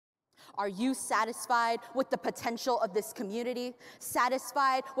Are you satisfied with the potential of this community?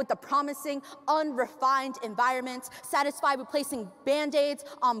 Satisfied with the promising, unrefined environment? Satisfied with placing Band-Aids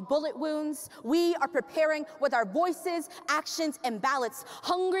on bullet wounds? We are preparing with our voices, actions, and ballots,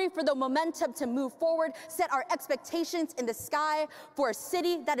 hungry for the momentum to move forward, set our expectations in the sky for a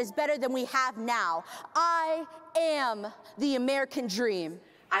city that is better than we have now. I am the American dream.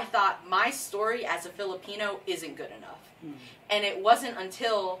 I thought my story as a Filipino isn't good enough. And it wasn't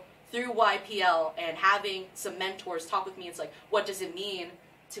until through YPL and having some mentors talk with me, it's like, what does it mean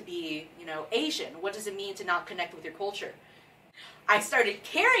to be, Asian? What does it mean to not connect with your culture? I started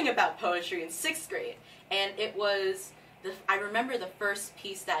caring about poetry in 6th grade, and it was, I remember the first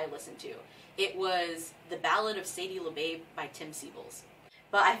piece that I listened to. It was The Ballad of Sadie LeBabe by Tim Siebels.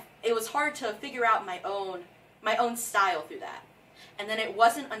 But it was hard to figure out my own style through that. And then it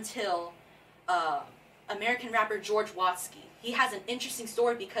wasn't until American rapper George Watsky. He has an interesting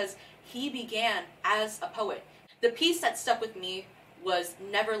story because he began as a poet. The piece that stuck with me was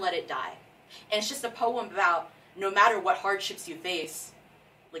Never Let It Die. And it's just a poem about no matter what hardships you face,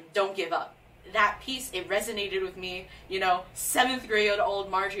 don't give up. That piece, it resonated with me, 7th grade old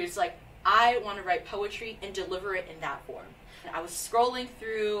Marjorie. It's like, I want to write poetry and deliver it in that form. And I was scrolling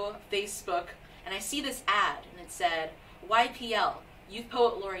through Facebook and I see this ad and it said, YPL, Youth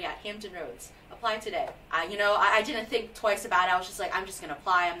Poet Laureate, Hampton Roads. Apply today. I didn't think twice about it. I was just like, I'm just going to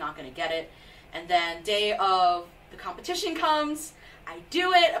apply. I'm not going to get it. And then day of the competition comes. I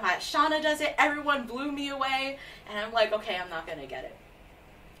do it. Shauna does it. Everyone blew me away. And I'm like, okay, I'm not going to get it.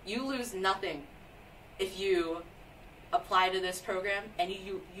 You lose nothing if you apply to this program, and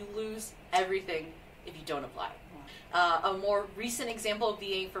you lose everything if you don't apply. A more recent example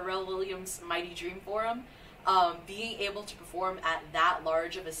being Pharrell Williams' Mighty Dream Forum. Being able to perform at that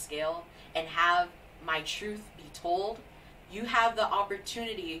large of a scale and have my truth be told, you have the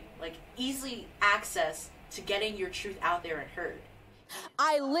opportunity, easy access to getting your truth out there and heard.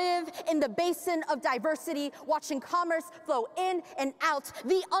 I live in the basin of diversity, watching commerce flow in and out,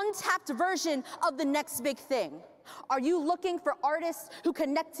 the untapped version of the next big thing. Are you looking for artists who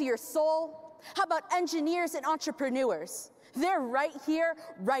connect to your soul? How about engineers and entrepreneurs? They're right here,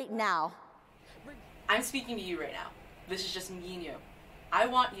 right now. I'm speaking to you right now. This is just me and you. I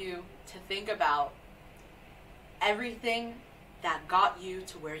want you to think about everything that got you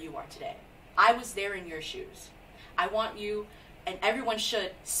to where you are today. I was there in your shoes. I want you, and everyone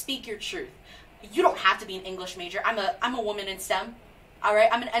should, speak your truth. You don't have to be an English major. I'm a woman in STEM. All right,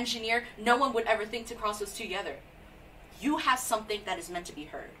 I'm an engineer. No one would ever think to cross those two together. You have something that is meant to be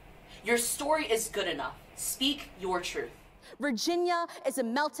heard. Your story is good enough. Speak your truth. Virginia is a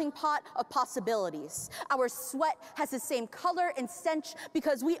melting pot of possibilities. Our sweat has the same color and stench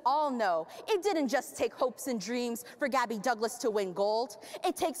because we all know it didn't just take hopes and dreams for Gabby Douglas to win gold.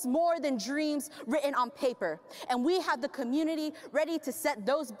 It takes more than dreams written on paper. And we have the community ready to set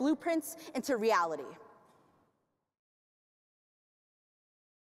those blueprints into reality.